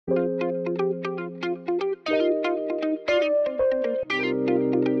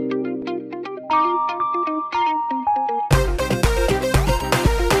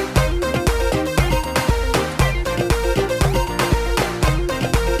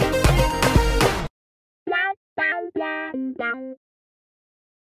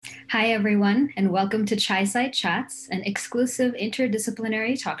Hi, everyone, and welcome to Chai Side Chats, an exclusive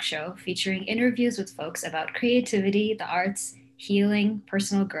interdisciplinary talk show featuring interviews with folks about creativity, the arts, healing,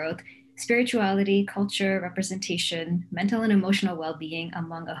 personal growth, spirituality, culture, representation, mental and emotional well being,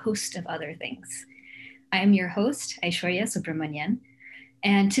 among a host of other things. I am your host, Aishwarya Subramanian,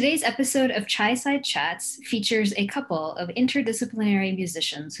 and today's episode of Chai Side Chats features a couple of interdisciplinary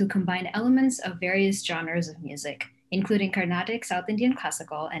musicians who combine elements of various genres of music, including Carnatic, South Indian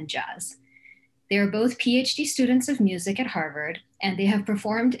classical, and jazz. They are both PhD students of music at Harvard, and they have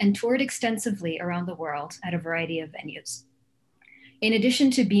performed and toured extensively around the world at a variety of venues. In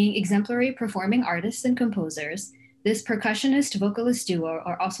addition to being exemplary performing artists and composers, this percussionist vocalist duo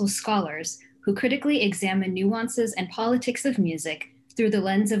are also scholars who critically examine nuances and politics of music through the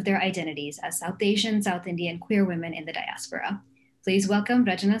lens of their identities as South Asian, South Indian queer women in the diaspora. Please welcome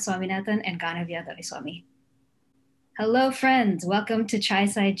Rajna Swaminathan and Ganavya Doraiswamy. Hello, friends. Welcome to Chai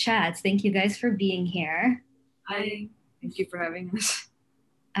Side Chats. Thank you guys for being here. Hi, thank you for having us.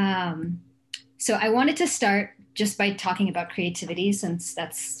 So I wanted to start just by talking about creativity, since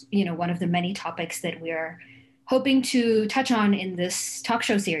that's one of the many topics that we're hoping to touch on in this talk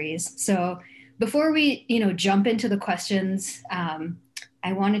show series. So before we jump into the questions,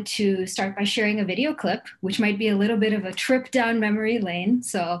 I wanted to start by sharing a video clip, which might be a little bit of a trip down memory lane.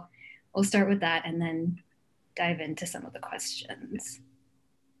 So we'll start with that and then dive into some of the questions.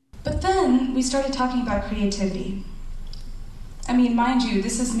 But then we started talking about creativity. I mean, mind you,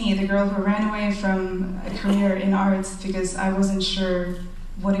 this is me, the girl who ran away from a career in arts because I wasn't sure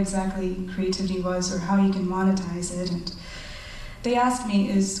what exactly creativity was or how you can monetize it. And they asked me,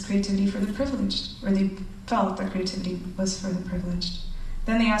 is creativity for the privileged? Or they felt that creativity was for the privileged.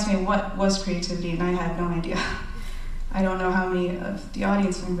 Then they asked me what was creativity, and I had no idea. I don't know how many of the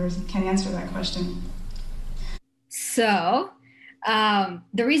audience members can answer that question. So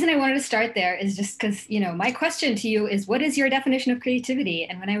the reason I wanted to start there is just because, my question to you is, what is your definition of creativity?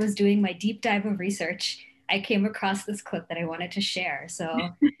 And when I was doing my deep dive of research, I came across this clip that I wanted to share. So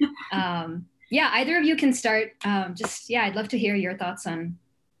either of you can start. I'd love to hear your thoughts on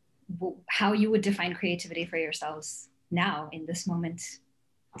how you would define creativity for yourselves now in this moment.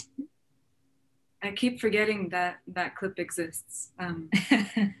 I keep forgetting that clip exists.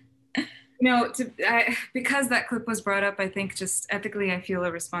 Because that clip was brought up, I think just ethically, I feel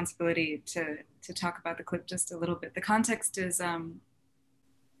a responsibility to talk about the clip just a little bit. The context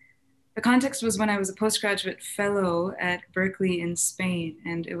was when I was a postgraduate fellow at Berkeley in Spain,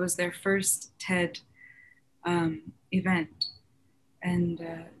 and it was their first TED event.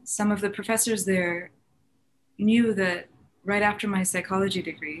 And some of the professors there knew that right after my psychology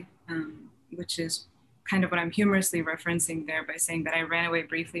degree, which is kind of what I'm humorously referencing there by saying that I ran away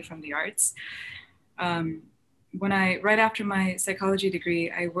briefly from the arts. Right after my psychology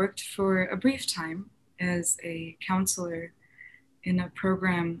degree, I worked for a brief time as a counselor in a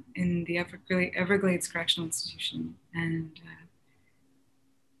program in the Everglades Correctional Institution. And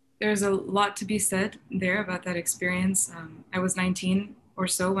there's a lot to be said there about that experience. I was 19 or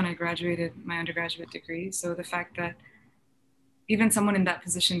so when I graduated my undergraduate degree. So the fact that even someone in that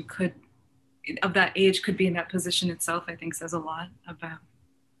position of that age could be in that position itself, I think says a lot about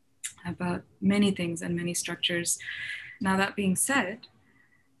many things and many structures. Now, that being said,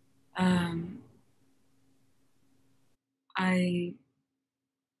 I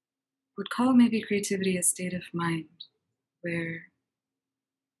would call maybe creativity a state of mind where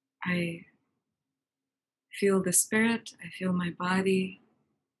I feel the spirit, I feel my body,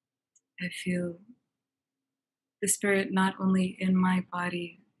 I feel the spirit not only in my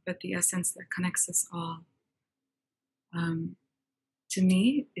body, but the essence that connects us all. To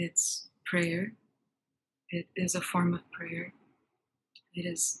me, it's prayer. It is a form of prayer. It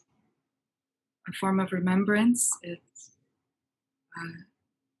is a form of remembrance. It's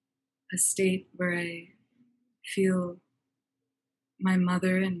a state where I feel my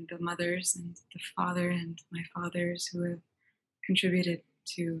mother and the mothers and the father and my fathers who have contributed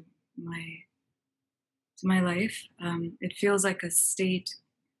to my life. It feels like a state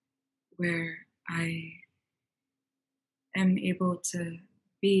where I am able to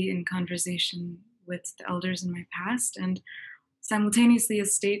be in conversation with the elders in my past, and simultaneously a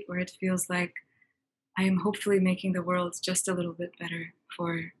state where it feels like I am hopefully making the world just a little bit better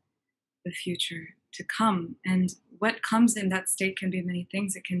for the future to come. And what comes in that state can be many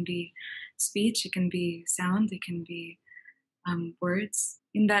things. It can be speech, it can be sound, it can be words.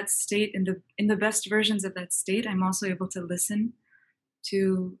 In that state, in the best versions of that state, I'm also able to listen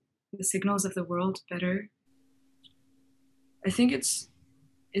to the signals of the world better. I think it's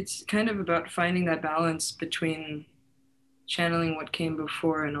kind of about finding that balance between channeling what came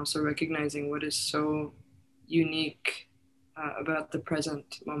before and also recognizing what is so unique about the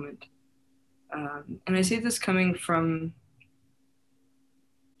present moment. And I see this coming from,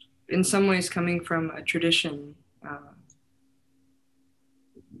 in some ways, coming from a tradition,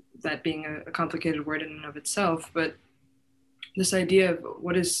 that being a complicated word in and of itself, but this idea of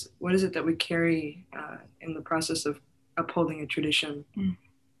what is it that we carry in the process of upholding a tradition,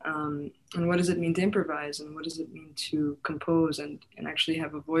 and what does it mean to improvise, and what does it mean to compose and actually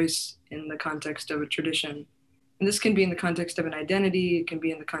have a voice in the context of a tradition. And this can be in the context of an identity, it can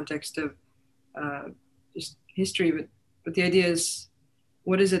be in the context of just history, but the idea is,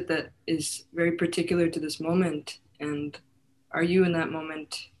 what is it that is very particular to this moment, and are you in that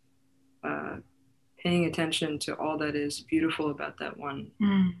moment paying attention to all that is beautiful about that one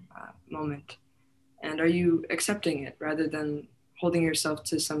moment? And are you accepting it rather than holding yourself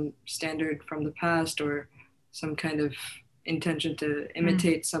to some standard from the past or some kind of intention to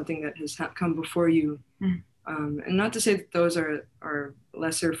imitate something that has come before you? And not to say that those are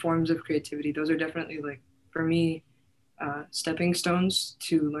lesser forms of creativity. Those are definitely, like, for me, stepping stones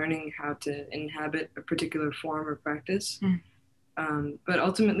to learning how to inhabit a particular form or practice. But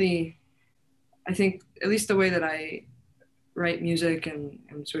ultimately, I think, at least the way that I write music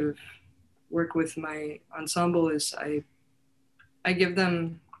and sort of work with my ensemble, is I give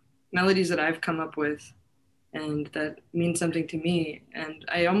them melodies that I've come up with and that mean something to me. And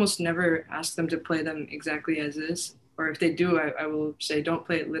I almost never ask them to play them exactly as is. Or if they do, I will say, don't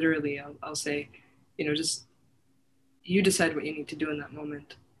play it literally. I'll say, just you decide what you need to do in that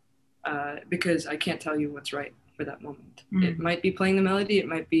moment, because I can't tell you what's right for that moment. It might be playing the melody. It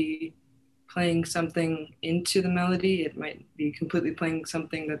might be playing something into the melody. It might be completely playing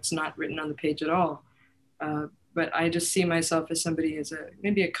something that's not written on the page at all. But I just see myself as somebody, as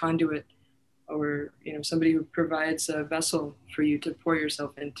maybe a conduit, or somebody who provides a vessel for you to pour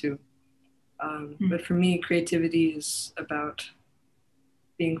yourself into. But for me, creativity is about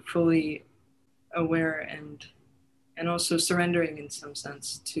being fully aware and also surrendering, in some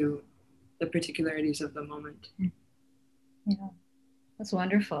sense, to the particularities of the moment. Yeah, that's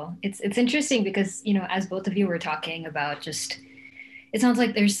wonderful. It's interesting because, as both of you were talking about, just, it sounds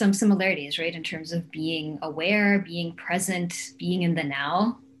like there's some similarities, right, in terms of being aware, being present, being in the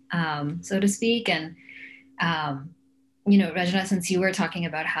now, so to speak. And, Rajna, since you were talking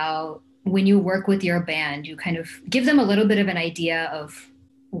about how when you work with your band, you kind of give them a little bit of an idea of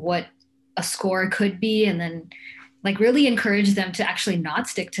what a score could be, and then really encourage them to actually not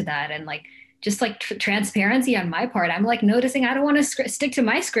stick to that, and just transparency on my part. I'm noticing I don't want to stick to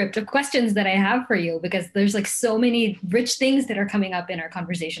my script of questions that I have for you, because there's so many rich things that are coming up in our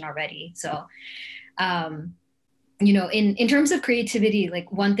conversation already. So, in terms of creativity,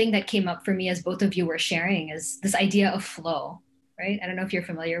 one thing that came up for me as both of you were sharing is this idea of flow, right? I don't know if you're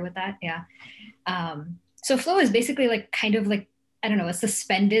familiar with that. Yeah. So flow is basically I don't know, a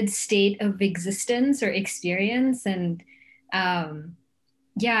suspended state of existence or experience. And I'm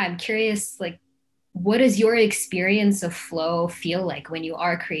curious, what does your experience of flow feel like when you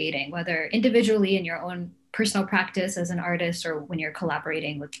are creating, whether individually in your own personal practice as an artist, or when you're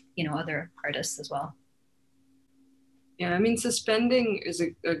collaborating with, other artists as well? Yeah, I mean, suspending is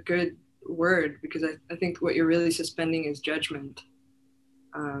a good word, because I think what you're really suspending is judgment.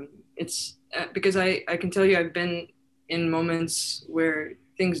 It's because I can tell you, I've been in moments where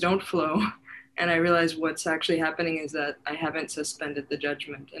things don't flow, and I realize what's actually happening is that I haven't suspended the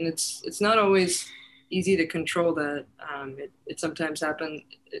judgment. And it's not always easy to control that. It sometimes happens,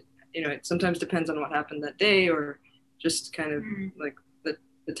 it sometimes depends on what happened that day, or just kind of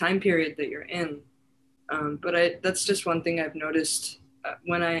the time period that you're in. But that's just one thing I've noticed.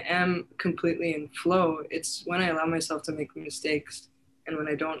 When I am completely in flow, it's when I allow myself to make mistakes, and when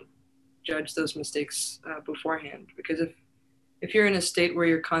I don't judge those mistakes beforehand. Because if you're in a state where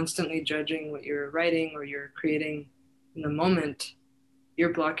you're constantly judging what you're writing or you're creating in the moment,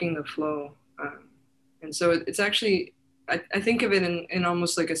 you're blocking the flow. And so it's actually, I think of it in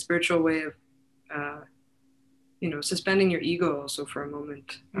almost like a spiritual way of, suspending your ego also for a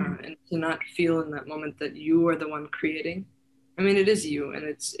moment, and to not feel in that moment that you are the one creating. I mean, it is you, and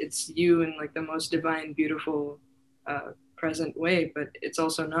it's you in the most divine, beautiful, present way, but it's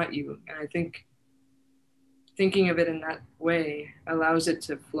also not you. And I think thinking of it in that way allows it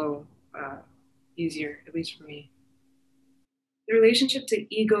to flow easier, at least for me. The relationship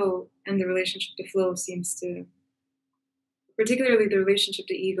to ego and the relationship to flow seems to, particularly the relationship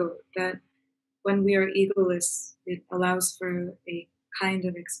to ego, that when we are egoless, it allows for a kind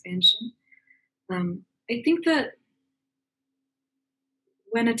of expansion. I think that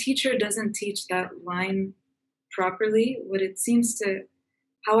when a teacher doesn't teach that line properly, what it seems to,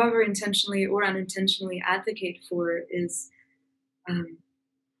 however intentionally or unintentionally, advocate for is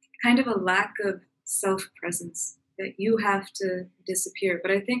kind of a lack of self-presence, that you have to disappear.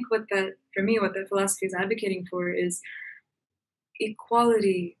 But I think what that philosophy is advocating for is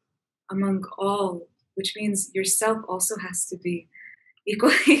equality among all, which means yourself also has to be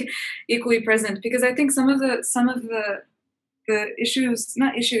equally present. Because I think some of the issues,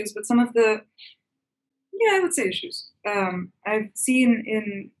 not issues, but some of the, I would say issues, I've seen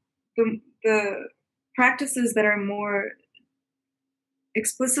in the practices that are more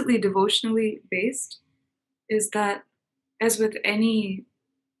explicitly devotionally based, is that, as with any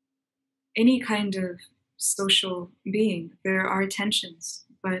kind of social being, there are tensions.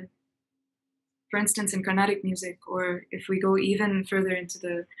 But for instance, in Carnatic music, or if we go even further into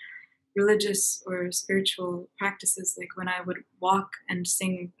the religious or spiritual practices, like when I would walk and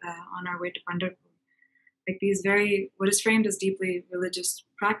sing on our way to Pandharpur, like these what is framed as deeply religious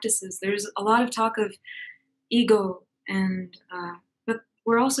practices, there's a lot of talk of ego, and but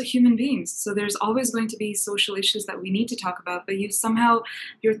we're also human beings, so there's always going to be social issues that we need to talk about. But your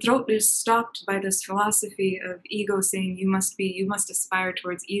throat is stopped by this philosophy of ego saying you must aspire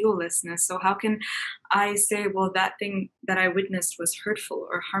towards egolessness. So how can I say, well, that thing that I witnessed was hurtful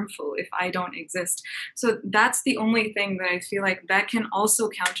or harmful if I don't exist? So that's the only thing that I feel like that can also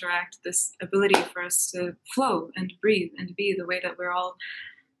counteract this ability for us to flow and breathe and be the way that we're all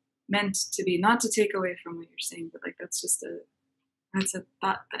meant to be. Not to take away from what you're saying, but like that's a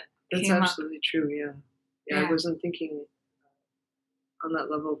thought that that's came absolutely up. True. Yeah. I wasn't thinking on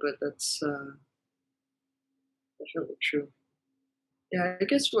that level, but that's definitely true. Yeah, I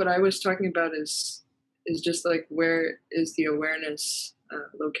guess what I was talking about is just like, where is the awareness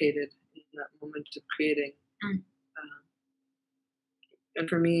located in that moment of creating? And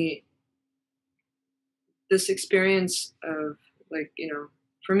for me, this experience of, like,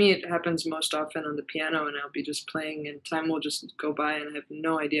 for me, it happens most often on the piano, and I'll be just playing, and time will just go by, and I have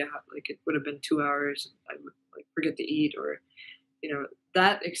no idea how. Like, it would have been 2 hours. I would like forget to eat, or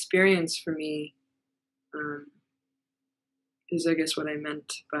that experience for me is, I guess, what I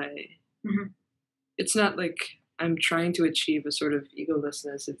meant by. Mm-hmm. It's not like I'm trying to achieve a sort of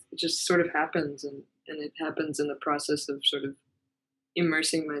egolessness. It just sort of happens, and it happens in the process of sort of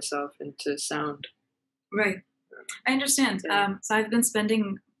immersing myself into sound. Right. I understand. So I've been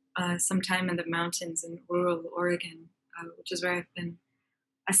spending some time in the mountains in rural Oregon, which is where I've been.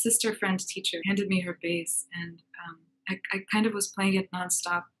 A sister friend teacher handed me her bass, and I kind of was playing it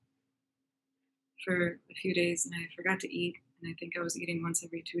nonstop for a few days, and I forgot to eat, and I think I was eating once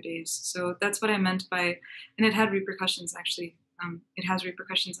every 2 days. So that's what I meant by, and it had repercussions, actually. It has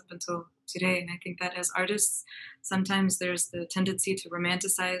repercussions up until today, and I think that as artists, sometimes there's the tendency to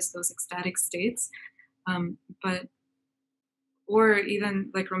romanticize those ecstatic states, or even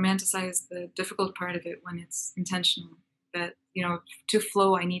like romanticize the difficult part of it when it's intentional, that, to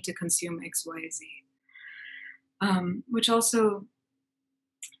flow, I need to consume X, Y, Z, which is also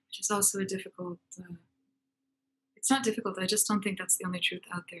a difficult, it's not difficult, I just don't think that's the only truth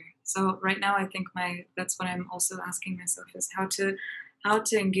out there. So right now, I think that's what I'm also asking myself, is how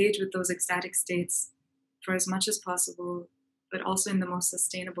to engage with those ecstatic states for as much as possible, but also in the most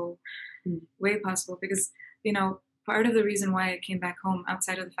sustainable way possible. Because, part of the reason why I came back home,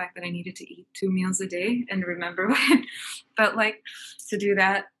 outside of the fact that I needed to eat 2 meals a day and remember what it felt like to do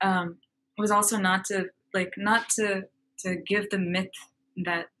that, was also not to give the myth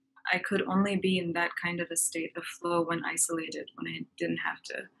that I could only be in that kind of a state of flow when isolated, when I didn't have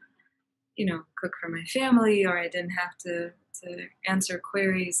to, cook for my family, or I didn't have to answer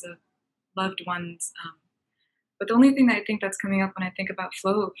queries of loved ones. But the only thing that I think that's coming up when I think about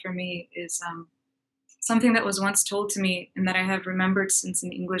flow for me is something that was once told to me and that I have remembered since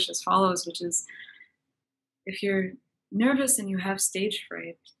in English as follows, which is, if you're nervous and you have stage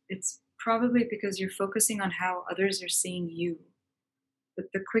fright, it's probably because you're focusing on how others are seeing you.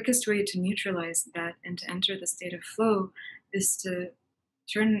 But the quickest way to neutralize that and to enter the state of flow is to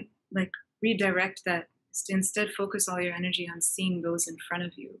redirect that, is to instead focus all your energy on seeing those in front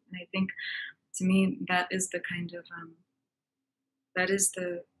of you. And I think, to me, that is the kind of, that is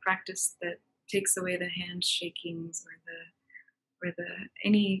the practice that takes away the handshakings or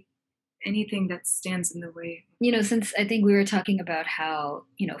anything that stands in the way. Since I think we were talking about how,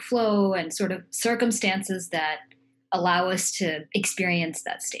 flow and sort of circumstances that allow us to experience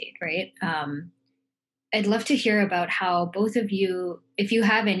that state, right? I'd love to hear about how both of you, if you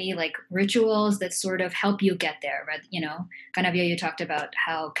have any like rituals that sort of help you get there, right? Ganavya, you talked about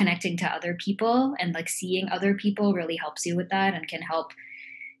how connecting to other people and like seeing other people really helps you with that and can help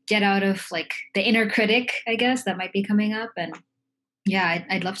get out of like the inner critic, I guess, that might be coming up. And yeah,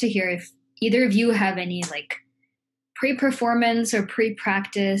 I'd love to hear if either of you have any like pre-performance or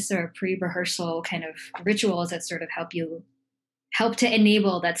pre-practice or pre-rehearsal kind of rituals that sort of help to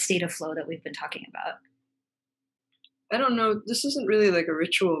enable that state of flow that we've been talking about. I don't know, this isn't really like a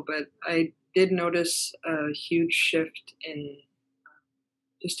ritual, but I did notice a huge shift in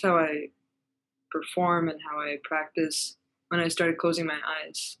just how I perform and how I practice when I started closing my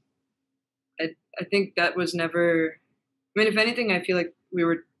eyes. I think that was never, I mean, if anything, I feel like we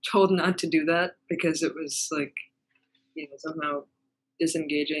were told not to do that because it was like, somehow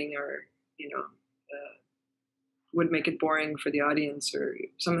disengaging or, would make it boring for the audience or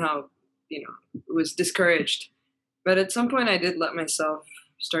somehow, it was discouraged. But at some point I did let myself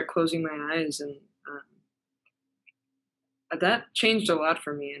start closing my eyes, and that changed a lot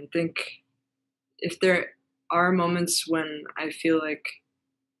for me. And I think if there are moments when I feel like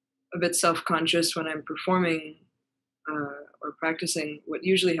a bit self-conscious when I'm performing or practicing, what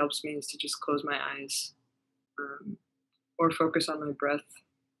usually helps me is to just close my eyes or focus on my breath.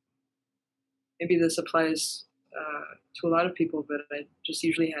 Maybe this applies to a lot of people, but I just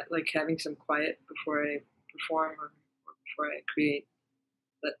usually like having some quiet before I perform or before I create.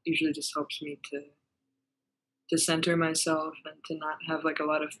 That usually just helps me to center myself and to not have like a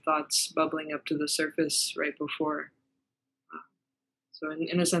lot of thoughts bubbling up to the surface right before. So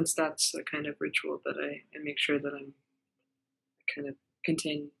in a sense, that's a kind of ritual that I make sure that I kind of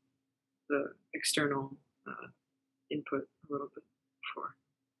contain the external input a little bit before.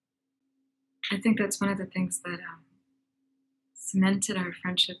 I think that's one of the things that cemented our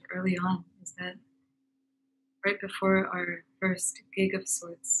friendship early on, is that right before our first gig of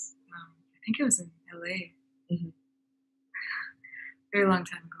sorts, I think it was in LA, very long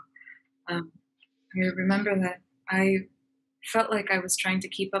time ago. I remember that I felt like I was trying to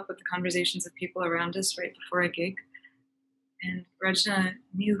keep up with the conversations of people around us right before a gig, and Rajna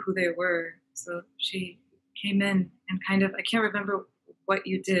knew who they were, so she came in and kind of, I can't remember what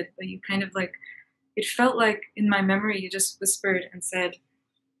you did, but you kind of like, it felt like in my memory you just whispered and said,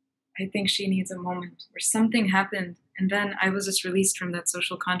 I think she needs a moment, or something happened, and then I was just released from that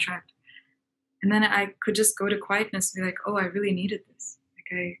social contract, and then I could just go to quietness and be like, oh, I really needed this,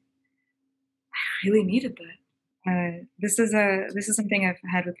 like I really needed that. This is something I've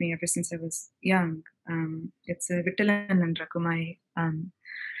had with me ever since I was young. It's a Vittalan and Rakumai,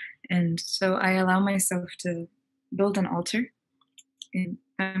 and so I allow myself to build an altar. And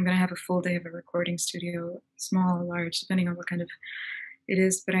I'm going to have a full day of a recording studio, small, large, depending on what kind of it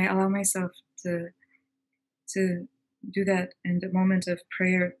is. But I allow myself to do that in a moment of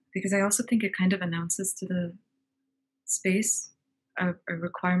prayer, because I also think it kind of announces to the space a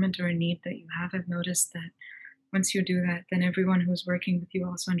requirement or a need that you have. I've noticed that once you do that, then everyone who's working with you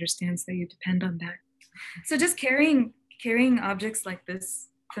also understands that you depend on that. So just carrying objects like this,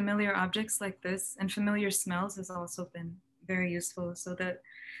 familiar objects like this, and familiar smells has also been very useful, so that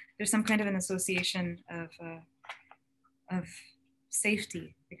there's some kind of an association of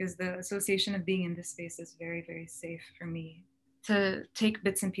safety, because the association of being in this space is very, very safe for me. To take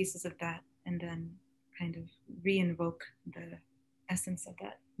bits and pieces of that and then kind of re-invoke the essence of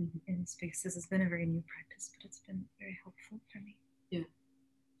that in spaces has been a very new practice, but it's been very helpful for me. Yeah.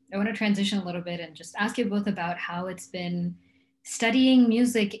 I want to transition a little bit and just ask you both about how it's been studying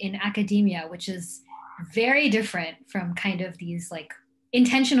music in academia, which is very different from kind of these like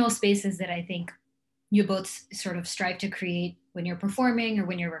intentional spaces that I think you both sort of strive to create when you're performing or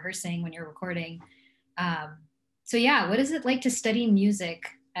when you're rehearsing, when you're recording. So yeah, what is it like to study music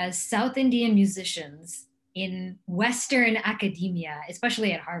as South Indian musicians in Western academia,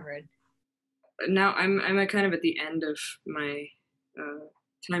 especially at Harvard? Now I'm kind of at the end of my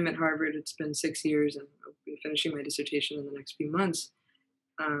time at Harvard. It's been 6 years, and I'll be finishing my dissertation in the next few months.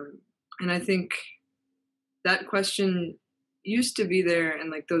 And I think that question used to be there, and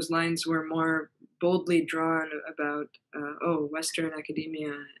like those lines were more boldly drawn about Western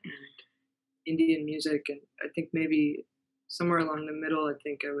academia and Indian music. And I think maybe somewhere along the middle, I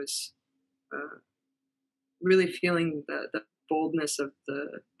think I was really feeling the boldness of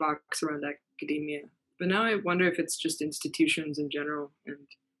the box around academia. But now I wonder if it's just institutions in general, and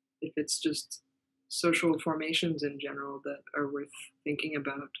if it's just social formations in general that are worth thinking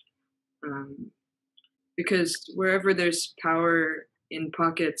about. Because wherever there's power in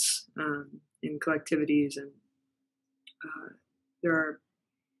pockets, in collectivities, and there are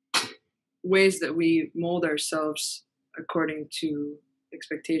ways that we mold ourselves according to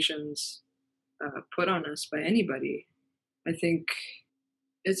expectations put on us by anybody, I think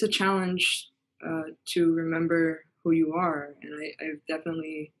it's a challenge to remember who you are. And I've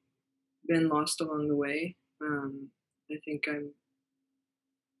definitely been lost along the way. I think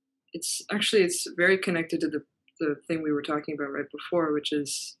it's very connected to the thing we were talking about right before, which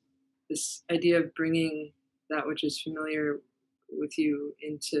is this idea of bringing that which is familiar with you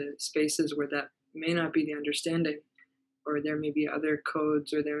into spaces where that may not be the understanding, or there may be other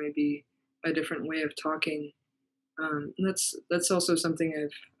codes, or there may be a different way of talking. And that's also something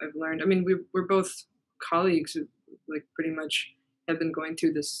I've learned. I mean, we're both colleagues who, like, pretty much have been going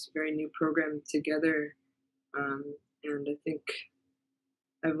through this very new program together, and I think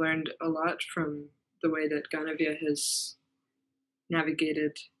I've learned a lot from the way that Ganavya has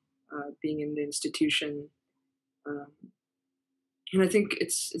navigated being in the institution, and I think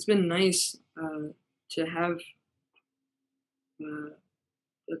it's been nice to have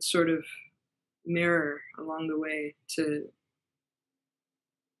that sort of mirror along the way to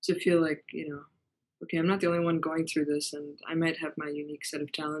feel like, okay, I'm not the only one going through this, and I might have my unique set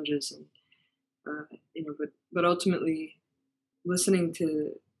of challenges, and but ultimately listening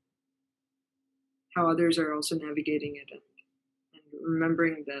to how others are also navigating it, and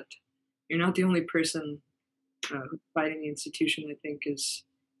remembering that you're not the only person fighting the institution, I think is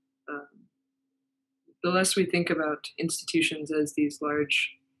the less we think about institutions as these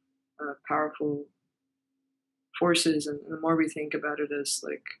large, powerful forces, and the more we think about it as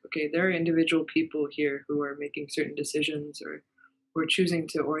like, okay, there are individual people here who are making certain decisions, or who are choosing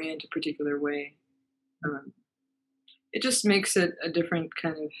to orient a particular way. It just makes it a different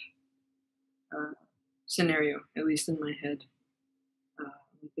kind of scenario, at least in my head.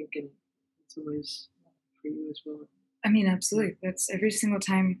 I think it's always for you as well. I mean, absolutely. That's every single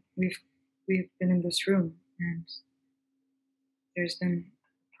time we've been in this room, and there's been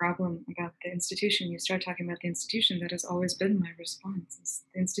a problem about the institution. You start talking about the institution. That has always been my response.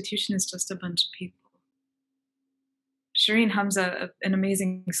 The institution is just a bunch of people. Shireen Hamza, an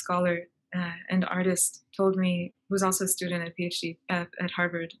amazing scholar and artist, told me, who's also a student at PhD at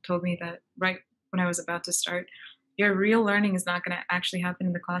Harvard, told me that right when I was about to start, your real learning is not going to actually happen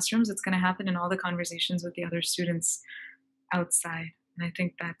in the classrooms. It's going to happen in all the conversations with the other students outside. And I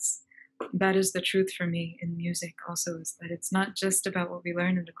think that is the truth for me in music also, is that it's not just about what we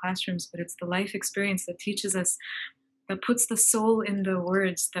learn in the classrooms, but it's the life experience that teaches us, that puts the soul in the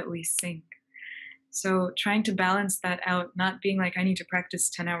words that we sing. So trying to balance that out, not being like, I need to practice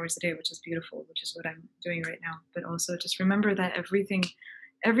 10 hours a day, which is beautiful, which is what I'm doing right now, but also just remember that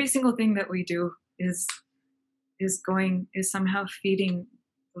every single thing that we do is somehow feeding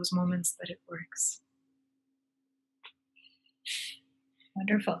those moments that it works.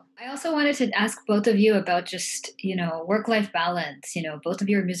 Wonderful. I also wanted to ask both of you about just, work-life balance. Both of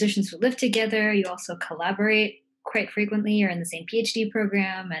you are musicians who live together. You also collaborate quite frequently. You're in the same PhD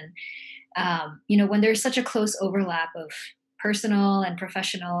program. And, when there's such a close overlap of personal and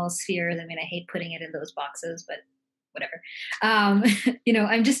professional spheres, I mean, I hate putting it in those boxes, but whatever.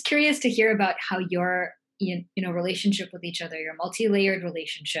 I'm just curious to hear about how your, relationship with each other, your multi-layered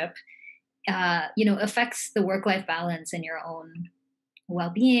relationship, affects the work-life balance and your own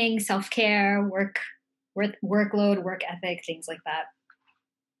well-being, self-care, workload, work ethic, things like that.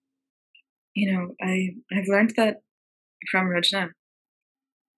 I've learned that from Rajna,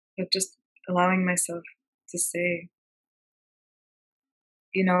 but just allowing myself to say,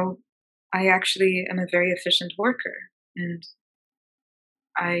 I actually am a very efficient worker, and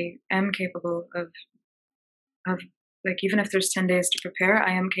I am capable of like, even if there's 10 days to prepare,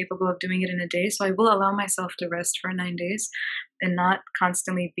 I am capable of doing it in a day. So I will allow myself to rest for 9 days and not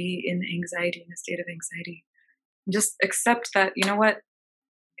constantly be in anxiety, in a state of anxiety. Just accept that,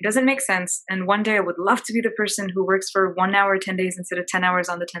 it doesn't make sense. And one day I would love to be the person who works for 1 hour, 10 days instead of 10 hours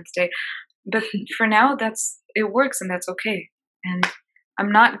on the 10th day. But for now, it works, and that's okay. And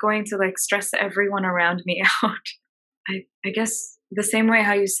I'm not going to stress everyone around me out. I guess the same way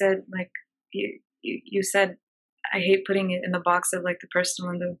how you said, you said, I hate putting it in the box of the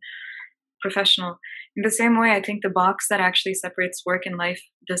personal and the professional. In the same way, I think the box that actually separates work and life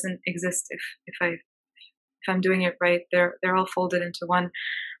doesn't exist if I'm doing it right. They're all folded into one,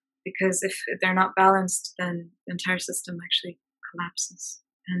 because if they're not balanced, then the entire system actually collapses.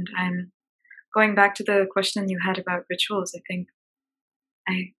 And I'm going back to the question you had about rituals. I think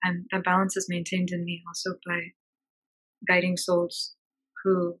that balance is maintained in me also by guiding souls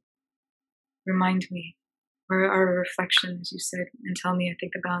who remind me, or are a reflection, as you said, and tell me I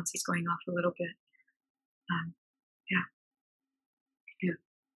think the balance is going off a little bit. Yeah.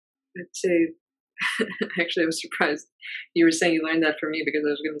 I'd say, actually, I was surprised you were saying you learned that from me, because I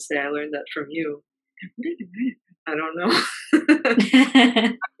was going to say I learned that from you. don't know.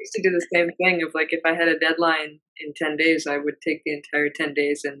 I used to do the same thing of like, if I had a deadline in 10 days, I would take the entire 10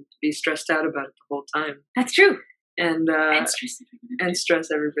 days and be stressed out about it the whole time. That's true. And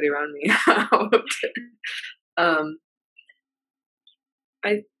stress everybody around me out.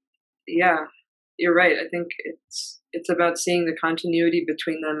 Yeah, you're right. I think it's about seeing the continuity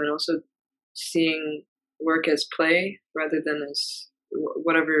between them and also seeing work as play rather than as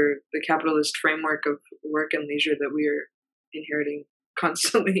whatever the capitalist framework of work and leisure that we are inheriting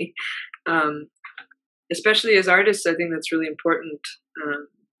constantly. Especially as artists, I think that's really important.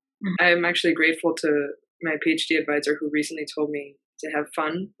 I'm actually grateful to my PhD advisor who recently told me to have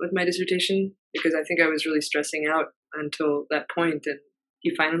fun with my dissertation, because I think I was really stressing out until that point, and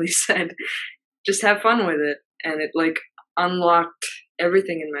he finally said, just have fun with it. And it like unlocked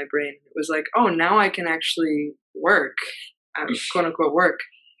everything in my brain. It was like, oh, now I can actually work, quote unquote work.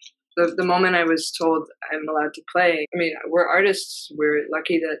 The moment I was told I'm allowed to play, I mean, we're artists. We're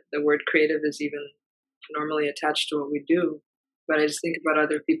lucky that the word creative is even normally attached to what we do. But I just think about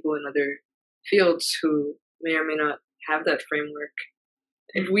other people in other fields who may or may not have that framework.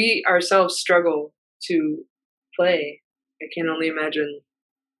 If we ourselves struggle to play, I can only imagine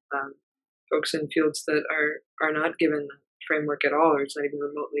folks in fields that are not given that framework at all, or it's not even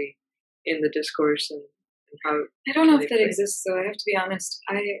remotely in the discourse. And how I don't know if that exists, though. I have to be honest.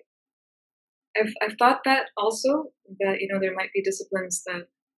 I've thought that also, that there might be disciplines that,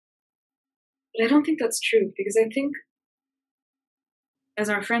 but I don't think that's true, because I think, as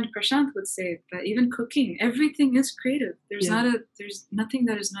our friend Prashant would say, that even cooking, everything is creative. There's nothing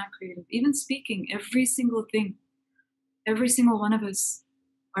that is not creative. Even speaking, every single thing, every single one of us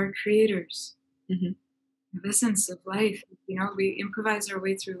are creators. Mm-hmm. The essence of life. We improvise our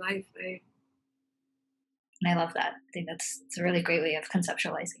way through life. I love that. I think it's a really great way of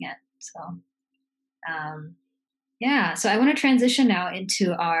conceptualizing it. So, so I want to transition now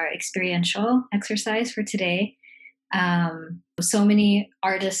into our experiential exercise for today. So many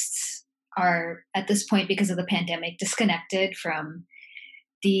artists are at this point, because of the pandemic, disconnected from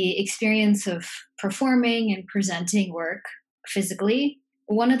the experience of performing and presenting work physically.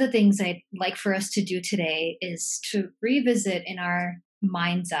 One of the things I'd like for us to do today is to revisit in our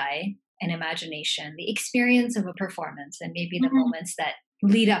mind's eye and imagination the experience of a performance and maybe the moments that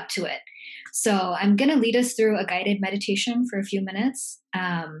lead up to it. So I'm going to lead us through a guided meditation for a few minutes.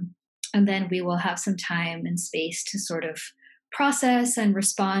 And then we will have some time and space to sort of process and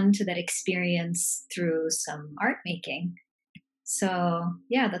respond to that experience through some art making. So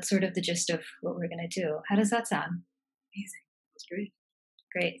that's sort of the gist of what we're going to do. How does that sound? Amazing. That's great.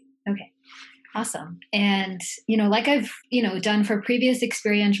 Great. Okay. Awesome. And, like I've, done for previous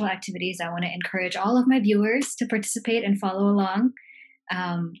experiential activities, I want to encourage all of my viewers to participate and follow along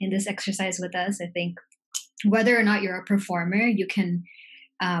in this exercise with us. I think whether or not you're a performer, you can,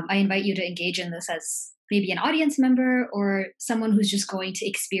 I invite you to engage in this as maybe an audience member or someone who's just going to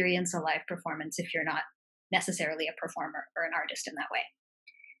experience a live performance if you're not necessarily a performer or an artist in that way.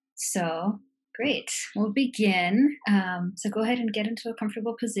 So great. We'll begin. So go ahead and get into a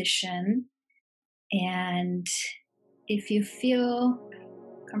comfortable position. And if you feel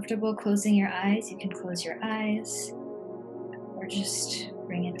comfortable closing your eyes, you can close your eyes or just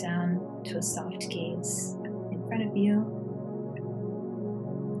bring it down to a soft gaze in front of you.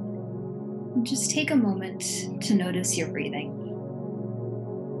 And just take a moment to notice your breathing.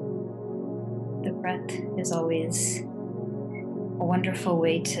 The breath is always a wonderful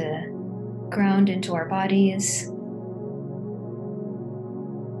way to ground into our bodies.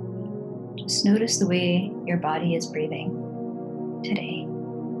 Just notice the way your body is breathing today.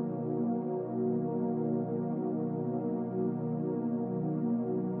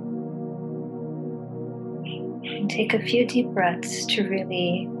 And take a few deep breaths to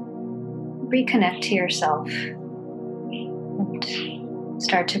really reconnect to yourself and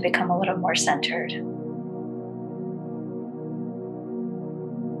start to become a little more centered.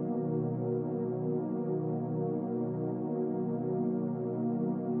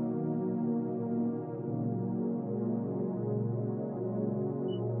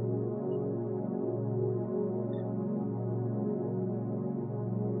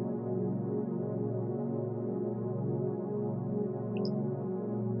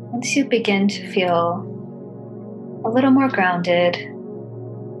 Once you begin to feel a little more grounded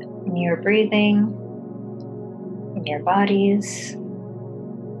in your breathing, in your bodies,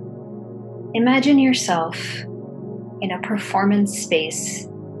 imagine yourself in a performance space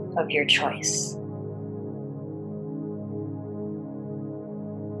of your choice.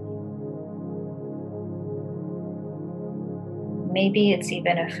 Maybe it's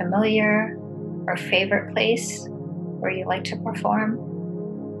even a familiar or favorite place where you like to perform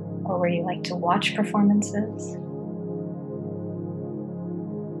or where you like to watch performances.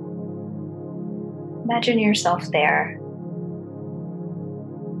 Imagine yourself there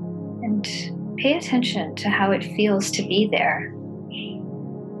and pay attention to how it feels to be there,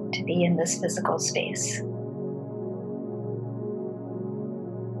 to be in this physical space.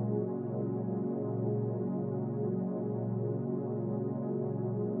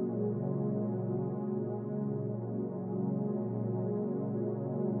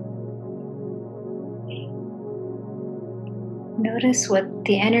 Notice what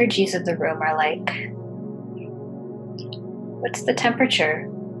the energies of the room are like. What's the temperature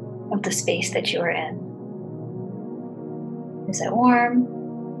of the space that you are in? Is it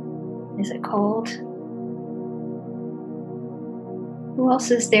warm? Is it cold? Who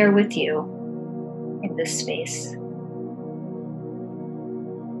else is there with you in this space?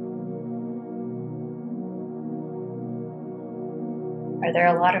 Are there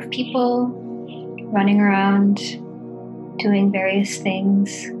a lot of people running around doing various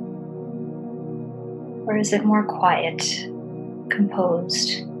things? Or is it more quiet,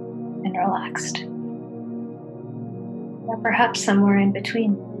 composed, and relaxed? Or perhaps somewhere in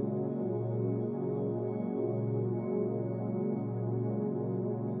between?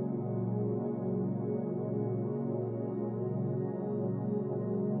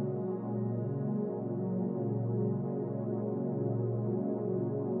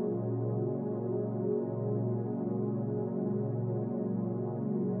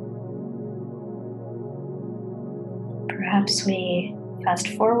 Perhaps we fast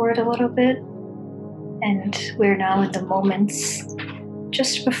forward a little bit, and we're now in the moments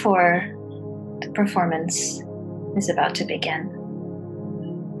just before the performance is about to begin.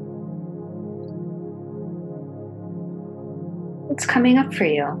 What's coming up for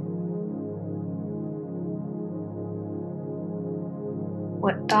you?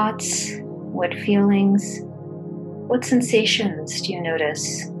 What thoughts, what feelings, what sensations do you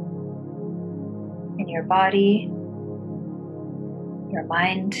notice in your body, your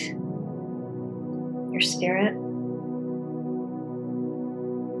mind, your spirit?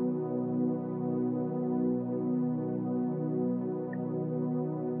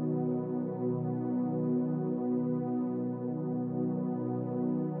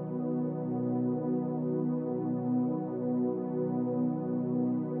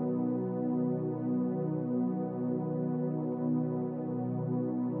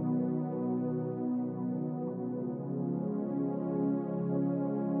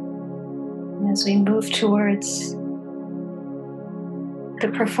 As we move towards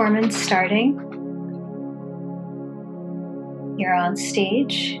the performance starting, you're on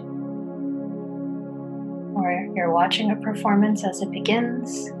stage, or you're watching a performance as it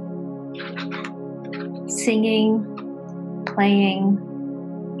begins, singing, playing,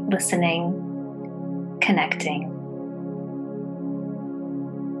 listening, connecting.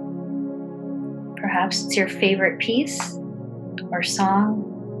 Perhaps it's your favorite piece or song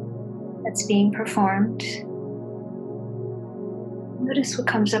that's being performed. Notice what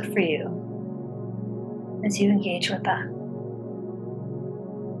comes up for you as you engage with that.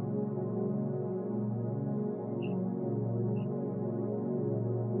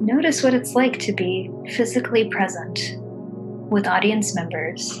 Notice what it's like to be physically present with audience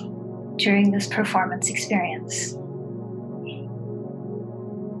members during this performance experience.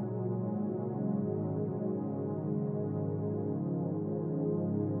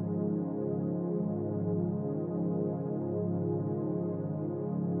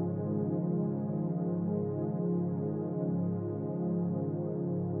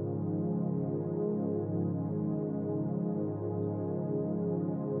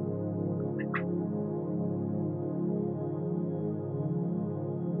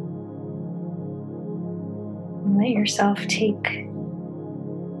 Let yourself take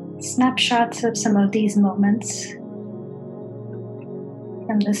snapshots of some of these moments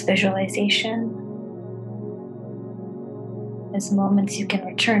from this visualization as moments you can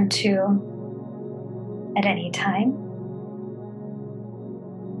return to at any time.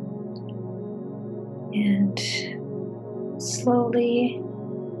 And slowly,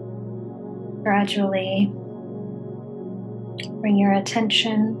 gradually, bring your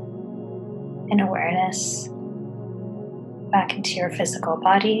attention and awareness back into your physical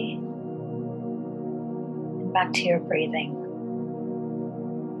body and back to your breathing.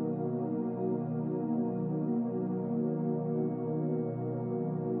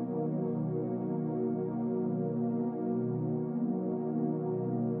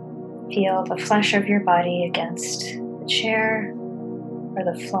 Feel the flesh of your body against the chair or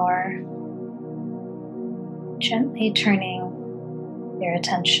the floor. Gently turning your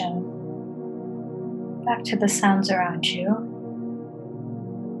attention back to the sounds around you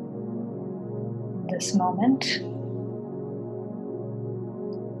in this moment.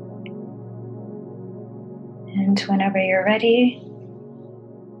 And whenever you're ready,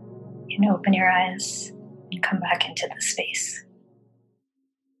 you can open your eyes and come back into the space.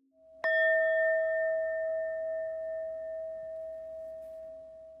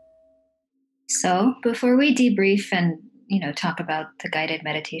 So before we debrief and, talk about the guided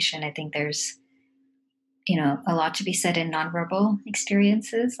meditation, I think there's, a lot to be said in nonverbal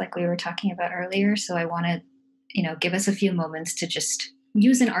experiences like we were talking about earlier. So I want to, give us a few moments to just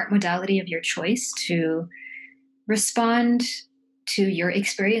use an art modality of your choice to respond to your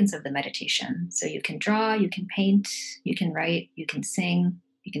experience of the meditation. So you can draw, you can paint, you can write, you can sing,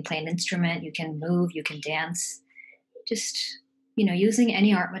 you can play an instrument, you can move, you can dance. Just, using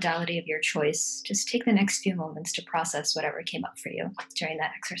any art modality of your choice, just take the next few moments to process whatever came up for you during that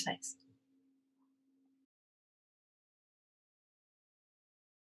exercise.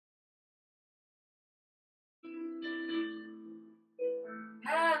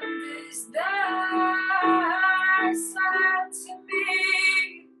 And is there said to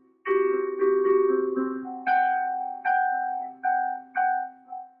me,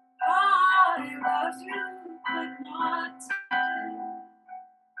 I love you, but not today.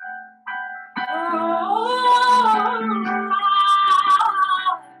 Oh, I'm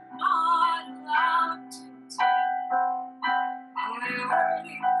not allowed to take. I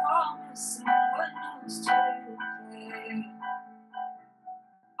already promised someone else to play.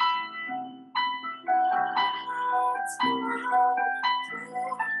 Let's go out and play.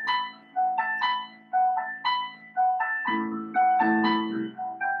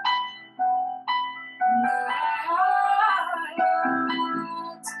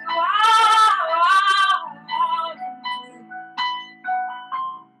 Let's go out and play.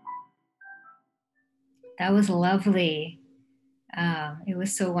 That was lovely. It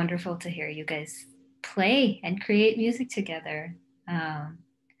was so wonderful to hear you guys play and create music together.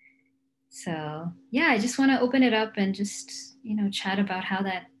 So yeah, I just want to open it up and just, chat about how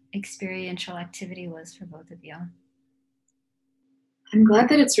that experiential activity was for both of you. I'm glad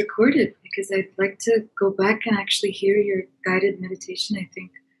that it's recorded because I'd like to go back and actually hear your guided meditation, I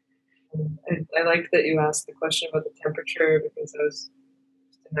think. I liked that you asked the question about the temperature because I was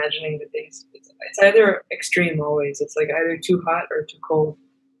just imagining the days. It's either extreme always. It's like either too hot or too cold.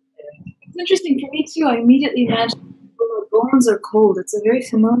 And it's interesting for me too. I immediately imagine when my bones are cold. It's a very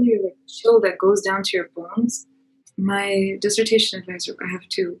familiar chill that goes down to your bones. My dissertation advisor, I have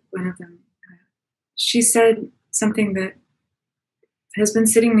two, one of them, she said something that has been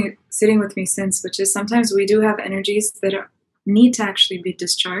sitting with me since, which is sometimes we do have energies that need to actually be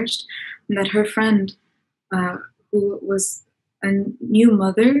discharged, and that her friend, who was a new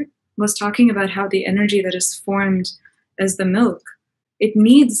mother, was talking about how the energy that is formed as the milk,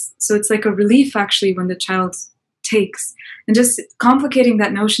 so it's like a relief actually when the child takes, and just complicating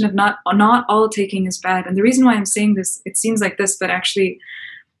that notion of not all taking is bad. And the reason why I'm saying this, it seems like this, but actually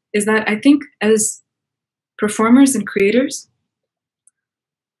is that I think as performers and creators,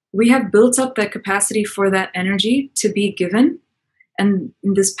 we have built up that capacity for that energy to be given. And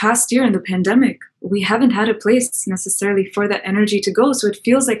in this past year, in the pandemic, we haven't had a place necessarily for that energy to go. So it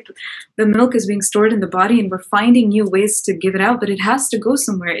feels like the milk is being stored in the body and we're finding new ways to give it out, but it has to go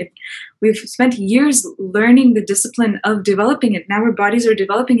somewhere. We've spent years learning the discipline of developing it. Now our bodies are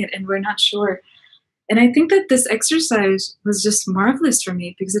developing it and we're not sure. And I think that this exercise was just marvelous for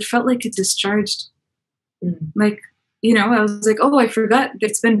me because it felt like it discharged. Like, I was like, oh, I forgot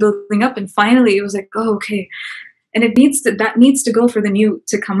it's been building up. And finally it was like, oh, okay. And that needs to go for the new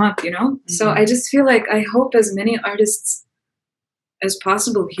to come up, Mm-hmm. So I just feel like I hope as many artists as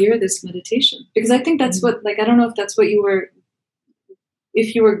possible hear this meditation, because I think that's what, I don't know if that's what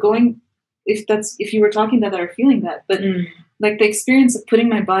if you were talking that or feeling that, but like the experience of putting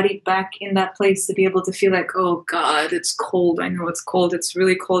my body back in that place to be able to feel like, oh God, it's cold. I know it's cold. It's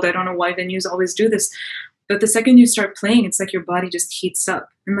really cold. I don't know why venues always do this. But the second you start playing, it's like your body just heats up.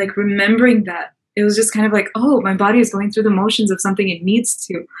 And like remembering that, it was just kind of like, oh, my body is going through the motions of something it needs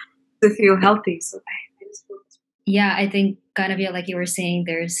to feel healthy. So I just feel this. Yeah, I think, Ganavya, like you were saying,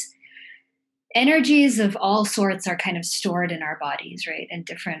 there's energies of all sorts are kind of stored in our bodies, right? In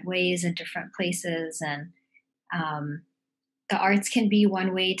different ways, in different places. And the arts can be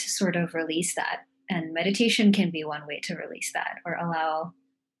one way to sort of release that. And meditation can be one way to release that or allow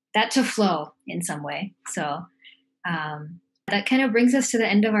that to flow in some way. So that kind of brings us to the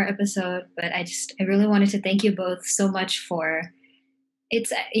end of our episode, but I really wanted to thank you both so much for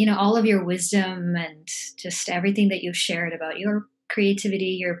it's, all of your wisdom and just everything that you've shared about your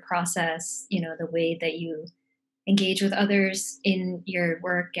creativity, your process, the way that you engage with others in your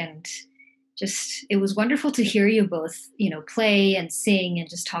work. And just, it was wonderful to hear you both, play and sing and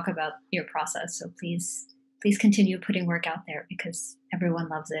just talk about your process. So please continue putting work out there because everyone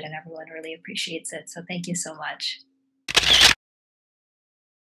loves it and everyone really appreciates it. So thank you so much.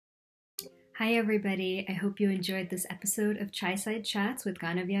 Hi, everybody. I hope you enjoyed this episode of Chai Side Chats with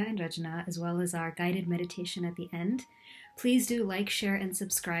Ganavya and Rajna, as well as our guided meditation at the end. Please do like, share, and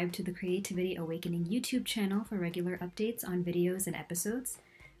subscribe to the Creativity Awakening YouTube channel for regular updates on videos and episodes.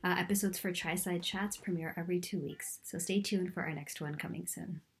 Episodes for Chai Side Chats premiere every 2 weeks, so stay tuned for our next one coming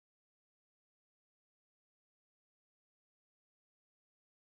soon.